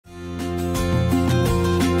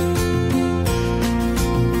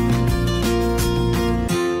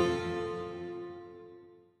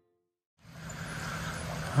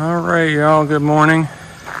Hey y'all, good morning.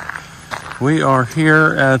 We are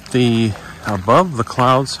here at the Above the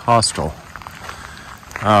Clouds hostel.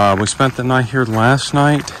 We spent the night here last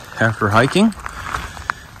night after hiking,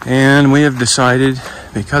 and we have decided,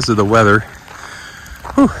 because of the weather,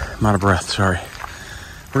 I'm out of breath, sorry.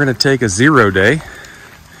 We're gonna take a 0 day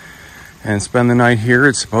and spend the night here.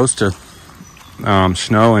 It's supposed to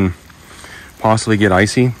snow and possibly get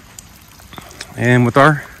icy. And with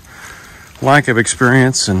our lack of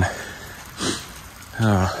experience and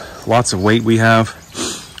lots of weight we have,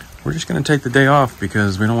 we're just going to take the day off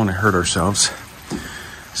because we don't want to hurt ourselves.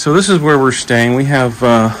 So this is where we're staying. We have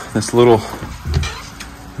this little,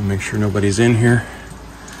 make sure nobody's in here.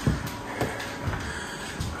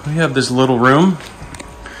 We have this little room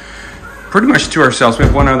pretty much to ourselves. We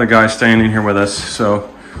have one other guy staying in here with us.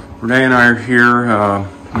 So Renee and I are here.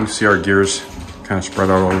 You can see our gears kind of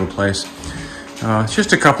spread out all over the place. It's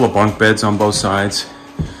just a couple of bunk beds on both sides,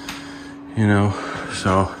 you know,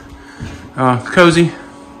 so cozy.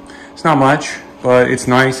 It's not much, but it's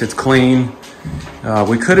nice, it's clean.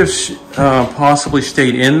 We could have possibly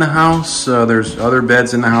stayed in the house. There's other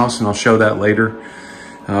beds in the house, and I'll show that later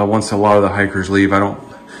once a lot of the hikers leave. I don't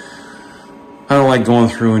like going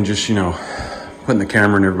through and just, you know, putting the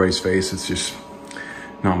camera in everybody's face. It's just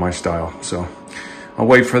not my style. So I'll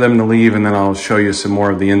wait for them to leave, and then I'll show you some more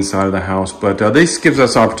of the inside of the house. But this gives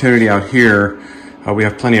us opportunity out here. We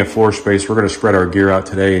have plenty of floor space. We're going to spread our gear out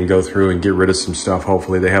today and go through and get rid of some stuff.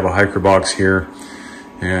 Hopefully they have a hiker box here.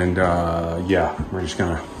 And yeah, we're just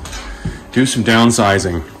going to do some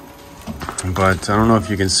downsizing. But I don't know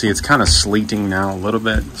if you can see, it's kind of sleeting now a little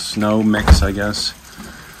bit. Snow mix, I guess,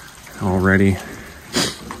 already.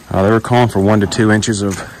 They were calling for 1 to 2 inches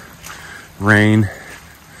of rain.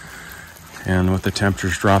 And with the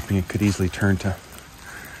temperatures dropping, it could easily turn to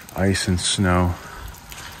ice and snow.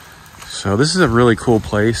 So this is a really cool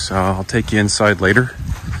place. I'll take you inside later,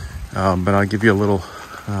 but I'll give you a little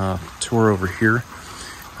tour over here.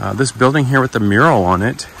 This building here with the mural on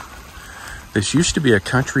it, this used to be a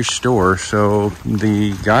country store. So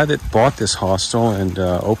the guy that bought this hostel and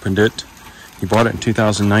opened it, he bought it in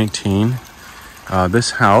 2019.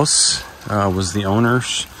 This house was the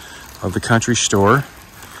owners of the country store,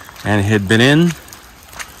 and it had been in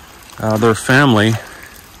their family,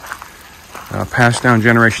 passed down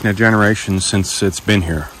generation to generation since it's been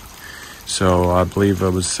here. So I believe it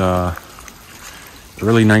was early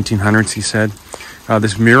 1900s, he said.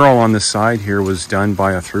 This mural on the side here was done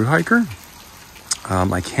by a thru hiker.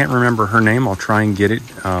 I can't remember her name. I'll try and get it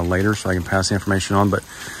later so I can pass the information on. But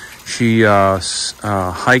she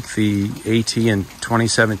hiked the AT in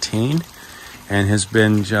 2017. And has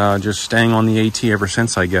been just staying on the AT ever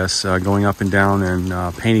since, I guess, going up and down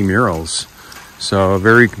and painting murals. So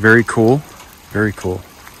very, very cool. Very cool.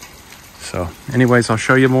 So anyways, I'll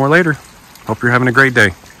show you more later. Hope you're having a great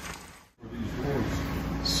day.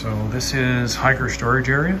 So this is hiker storage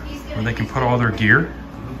area where they can put all their gear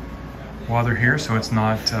while they're here, so it's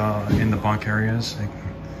not in the bunk areas. They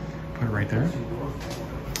can put it right there.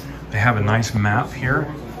 They have a nice map here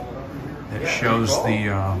that shows the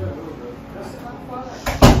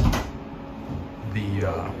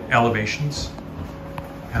elevations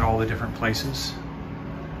at all the different places,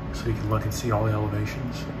 so you can look and see all the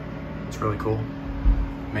elevations. It's really cool.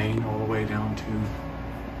 Maine all the way down to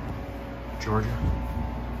Georgia.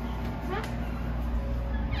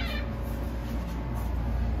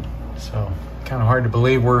 So kind of hard to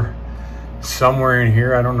believe we're somewhere in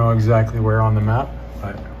here. I don't know exactly where on the map,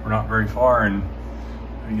 but we're not very far, and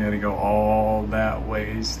we gotta go all that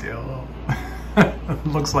way still.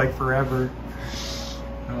 Looks like forever.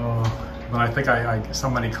 But I think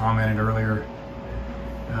somebody commented earlier,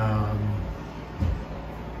 and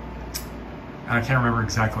I can't remember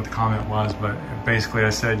exactly what the comment was, but basically I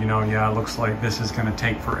said, you know, yeah, it looks like this is going to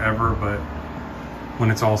take forever, but when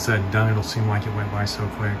it's all said and done, it'll seem like it went by so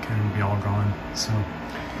quick and be all gone. So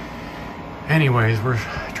anyways, we're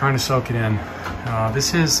trying to soak it in.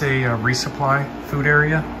 This is a resupply food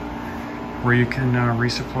area where you can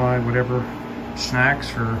resupply whatever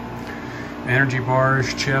snacks or energy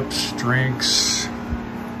bars, chips, drinks,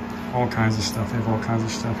 all kinds of stuff. They have all kinds of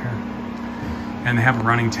stuff here. And they have a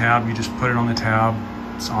running tab. You just put it on the tab.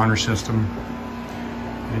 It's an honor system.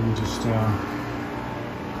 And you just,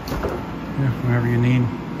 whatever you need.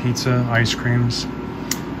 Pizza, ice creams.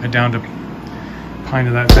 I downed a pint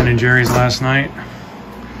of that Ben & Jerry's last night.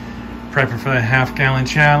 Prepping for the half-gallon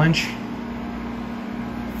challenge.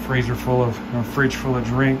 Fridge full of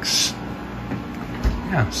drinks.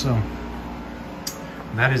 Yeah, so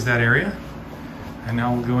that is that area. And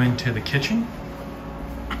now we'll go into the kitchen.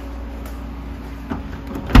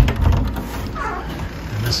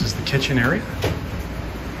 And This is the kitchen area.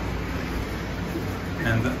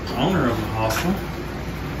 And the owner of the hostel,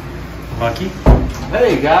 Lucky.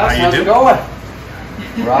 Hey guys, how's it going?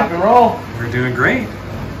 Rock and roll. We're doing great.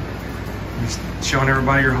 Just showing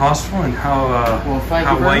everybody your hostel and how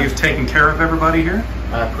well you've taken care of everybody here.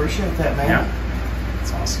 I appreciate that, man. Yeah,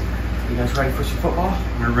 it's awesome. You guys ready for some football?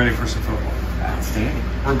 We're ready for some football. Outstanding.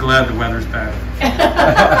 We're glad the weather's bad.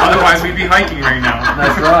 Otherwise, we'd be hiking right now.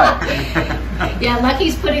 That's right. Yeah,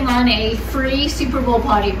 Lucky's putting on a free Super Bowl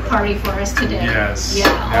party for us today. Yes.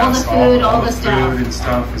 Yeah, all the food, all the stuff. Food and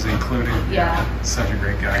stuff is included. Yeah. Such a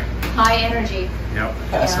great guy. High energy. Yep.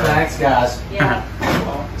 Thanks, guys.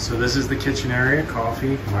 Yeah. So this is the kitchen area,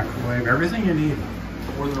 coffee, microwave, everything you need.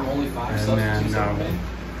 Were there only 5 And substitutes? then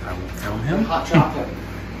I will film him. Hot chocolate.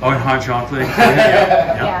 Oh, and hot chocolate. Yep.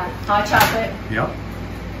 Yeah, hot chocolate. Yep.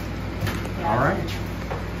 Yeah. All right.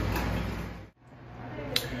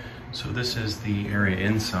 So this is the area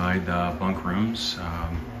inside the bunk rooms.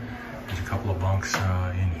 There's a couple of bunks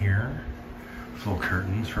in here, full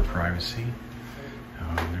curtains for privacy.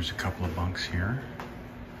 There's a couple of bunks here,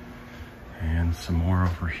 and some more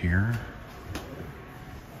over here.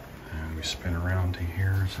 And we spin around to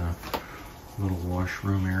here. There's a little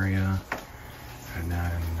washroom area, and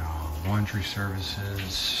then laundry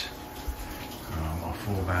services, a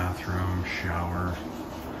full bathroom, shower,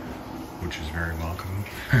 which is very welcome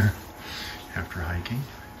after hiking,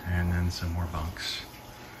 and then some more bunks,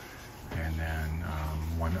 and then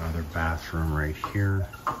one other bathroom right here,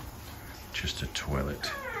 just a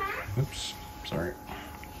toilet. Oops, sorry.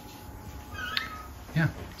 Yeah,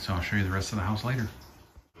 so I'll show you the rest of the house later.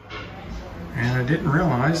 And I didn't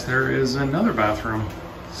realize there is another bathroom.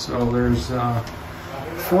 So there's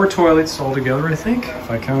 4 toilets all together, I think,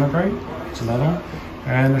 if I counted right. It's another one,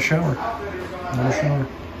 and a shower, another shower.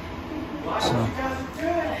 So,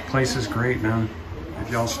 place is great, man. If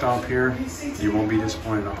y'all stop here, you won't be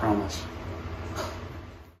disappointed, I promise.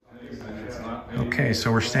 Okay, so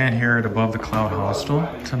we're standing here at Above the Cloud Hostel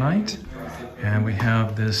tonight, and we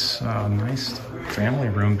have this nice family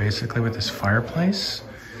room, basically, with this fireplace.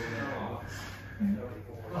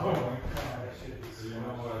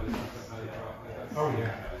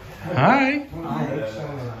 Hi. Hi.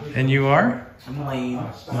 And you are? I'm Lane.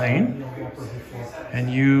 Lane.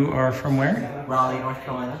 And you are from where? Raleigh, North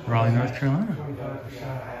Carolina. Raleigh, North Carolina.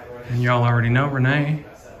 And y'all already know Renee.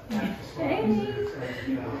 Hey.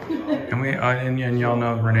 And y'all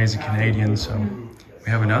know Renee's a Canadian, so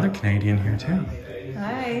we have another Canadian here too.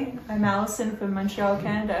 Hi, I'm Allison from Montreal,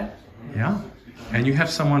 Canada. Yeah. And you have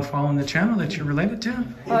someone following the channel that you're related to?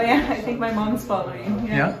 Oh yeah, I think my mom's following.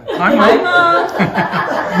 Yeah. Hi, Mom.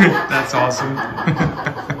 That's awesome.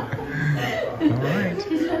 All right.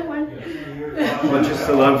 Well, just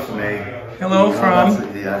hello from me. Hello from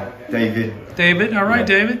David. David. All right,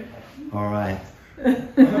 David. All right.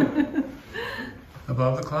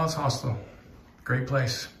 Above the Clouds Hostel. Great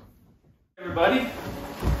place. Hey everybody.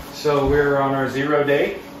 So we're on our 0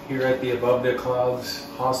 day here at the Above the Clouds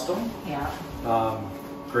Hostel. Yeah.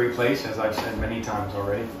 Great place, as I've said many times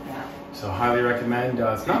already. Yeah. So highly recommend.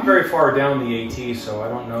 It's not very far down the AT, so I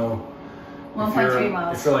don't know 1.3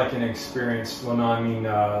 miles. if you're like an experienced, well, no, I mean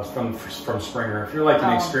from Springer. If you're like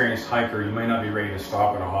an experienced hiker, you may not be ready to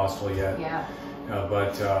stop at a hostel yet. Yeah.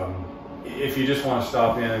 But if you just want to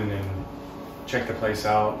stop in and check the place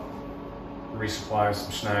out, resupply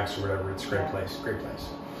some snacks or whatever, it's a great place. Great place.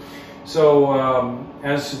 So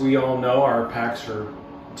as we all know, our packs are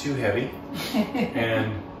too heavy,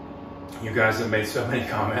 and you guys have made so many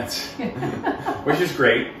comments, which is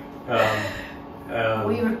great.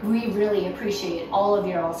 We really appreciate all of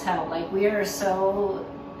y'all's help. Like, we are so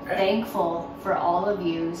thankful for all of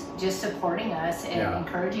you just supporting us and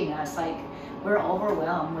encouraging us. Like, we're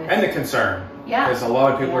overwhelmed with and the concern. Yeah, because a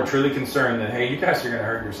lot of people are truly concerned that, hey, you guys are going to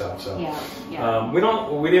hurt yourself. So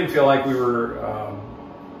we didn't feel like we were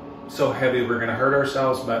so heavy we're going to hurt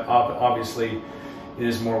ourselves, but obviously it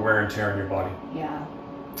is more wear and tear on your body. Yeah.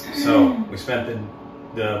 So we spent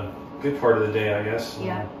the good part of the day, I guess.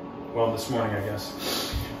 Yeah. Well, this morning, I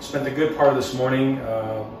guess. Spent the good part of this morning,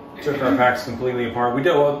 took our packs completely apart. We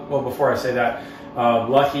did, well, before I say that,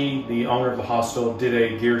 Lucky, the owner of the hostel, did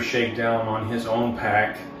a gear shakedown on his own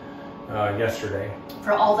pack yesterday.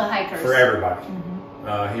 For all the hikers. For everybody.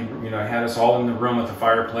 Mm-hmm. He had us all in the room with the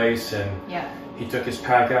fireplace, and he took his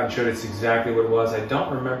pack out and showed us exactly what it was. I don't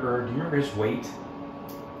remember, do you remember his weight?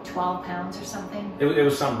 12 pounds or something. It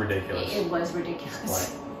was something ridiculous. It was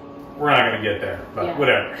ridiculous. Like, we're not going to get there, but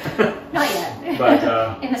whatever. Not yet.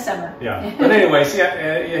 But in the summer. Yeah. But anyways, he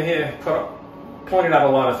put pointed out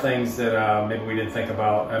a lot of things that maybe we didn't think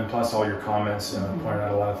about, and plus all your comments pointed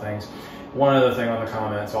out a lot of things. One other thing on the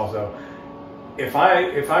comments also, if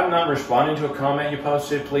I'm not responding to a comment you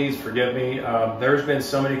posted, please forgive me. There's been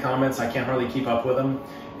so many comments, I can't hardly keep up with them.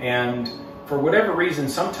 And for whatever reason,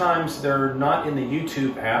 sometimes they're not in the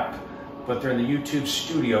YouTube app, but they're in the YouTube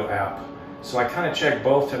Studio app. So I kind of check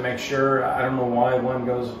both to make sure. I don't know why one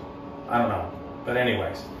goes, I don't know. But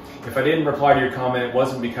anyways, if I didn't reply to your comment, it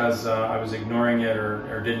wasn't because I was ignoring it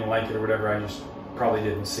or didn't like it or whatever. I just probably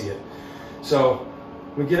didn't see it. So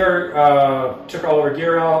we get our, took all our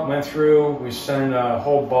gear out, went through, we sent a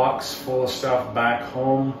whole box full of stuff back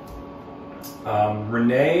home.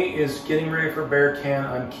 Renee is getting ready for bear can.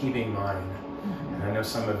 I'm keeping mine. And I know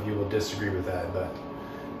some of you will disagree with that, but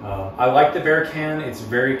I like the bear can. It's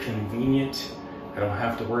very convenient. I don't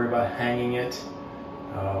have to worry about hanging it.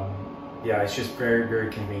 Yeah, it's just very,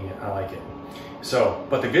 very convenient. I like it. So,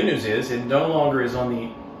 but the good news is it no longer is on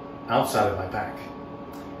the outside of my pack.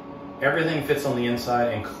 Everything fits on the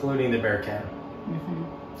inside, including the bear can.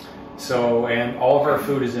 So, and all of our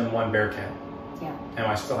food is in one bear can. Yeah. And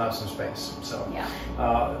I still have some space. So,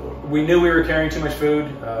 yeah. We knew we were carrying too much food.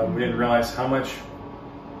 We didn't realize how much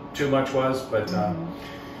too much was, but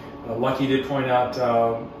Lucky did point out,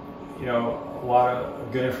 you know, a lot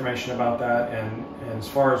of good information about that. And as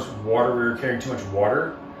far as water, we were carrying too much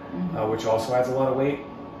water, which also adds a lot of weight.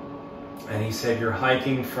 And he said you're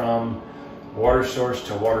hiking from water source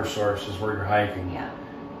to water source is where you're hiking. Yeah.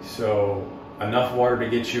 So enough water to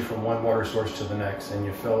get you from one water source to the next, and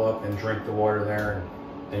you fill up and drink the water there, and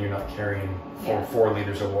then you're not carrying 4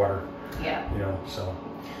 liters of water. Yeah. You know, so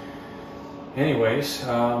anyways.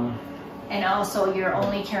 And also you're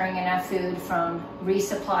only carrying enough food from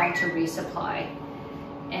resupply to resupply.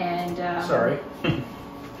 And sorry.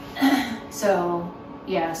 So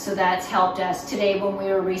yeah, so that's helped us. Today when we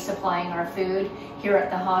were resupplying our food here at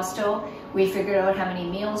the hostel, we figured out how many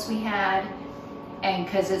meals we had, and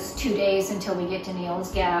because it's 2 days until we get to Neil's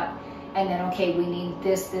Gap, and then okay, we need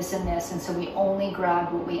this, this, and this, and so we only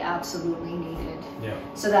grabbed what we absolutely needed. Yeah.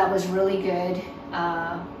 So that was really good.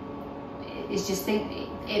 It's just,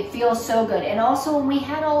 it feels so good. And also when we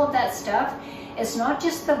had all of that stuff, it's not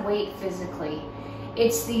just the weight physically,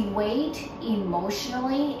 it's the weight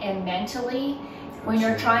emotionally and mentally. When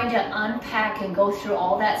you're trying to unpack and go through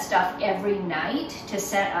all that stuff every night to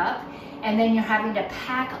set up, and then you're having to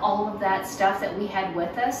pack all of that stuff that we had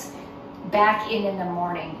with us back in the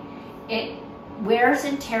morning. It wears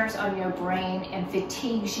and tears on your brain and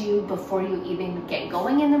fatigues you before you even get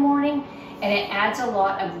going in the morning, and it adds a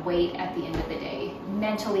lot of weight at the end of the day,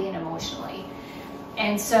 mentally and emotionally.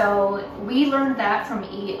 And so we learned that from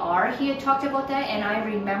ER. He had talked about that, and I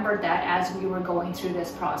remembered that as we were going through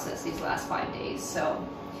this process these last 5 days. So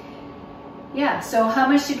yeah, so how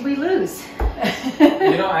much did we lose?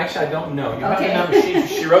 You know, actually, I don't know. You have the numbers.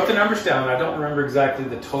 She wrote the numbers down. I don't remember exactly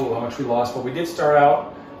the total, how much we lost, but we did start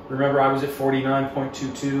out. Remember, I was at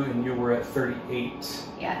 49.22 and you were at 38.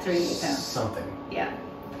 Yeah, 38 pounds. Something. Yeah.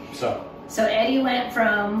 So Eddie went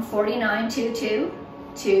from 49.22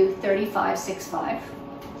 to 35.65.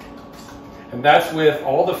 And that's with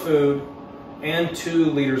all the food and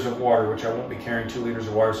 2 liters of water, which I won't be carrying 2 liters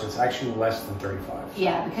of water, so it's actually less than 35.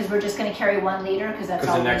 Yeah, because we're just going to carry 1 liter because that's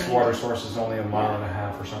all the we next need. water source is only 1.5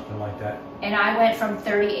 miles or something like that. And I went from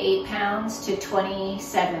 38 pounds to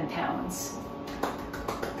 27 pounds.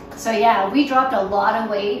 So yeah, we dropped a lot of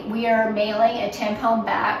weight. We are mailing a 10-pound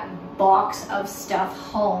box of stuff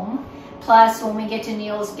home. Plus, when we get to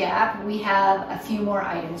Neil's Gap, we have a few more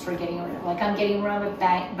items we're getting rid of. Like I'm getting rid of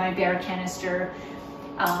my bear canister.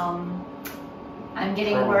 I'm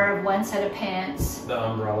getting rid of 1 set of pants. The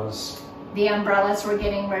umbrellas. The umbrellas we're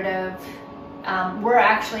getting rid of. We're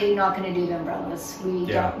actually not going to do the umbrellas. We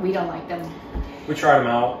don't like them. We tried them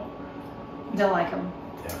out. Don't like them.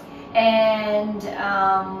 Yeah. And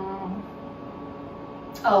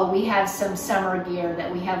we have some summer gear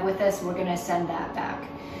that we have with us. We're going to send that back.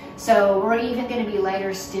 So we're even going to be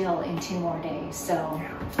lighter still in 2 more days. So,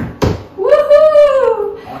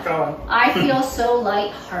 woohoo! I feel so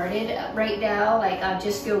lighthearted right now. Like I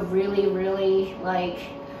just feel really, really like,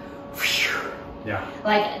 whew. Yeah.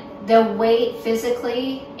 Like the weight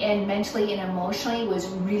physically and mentally and emotionally was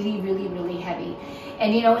really, really, really heavy.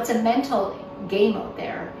 And you know, it's a mental game out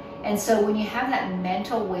there. And so when you have that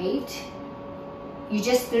mental weight,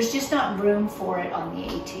 there's just not room for it on the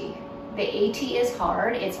AT. The AT is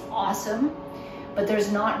hard, it's awesome, but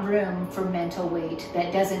there's not room for mental weight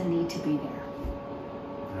that doesn't need to be there.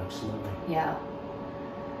 Absolutely. Yeah.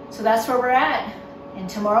 So that's where we're at. And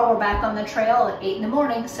tomorrow we're back on the trail at 8 in the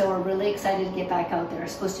morning, so we're really excited to get back out there.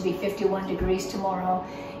 It's supposed to be 51 degrees tomorrow.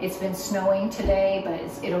 It's been snowing today, but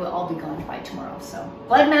it'll all be gone by tomorrow. So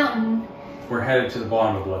Blood Mountain. We're headed to the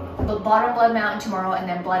bottom of Blood Mountain. The bottom of Blood Mountain tomorrow, and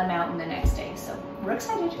then Blood Mountain the next day. So we're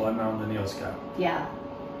excited. Blood Mountain, the Neil Scout. Yeah.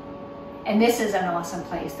 And this is an awesome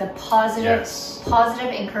place. The positive,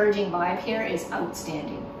 positive, encouraging vibe here is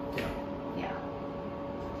outstanding. Yeah. Yeah.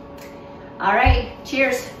 All right.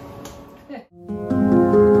 Cheers.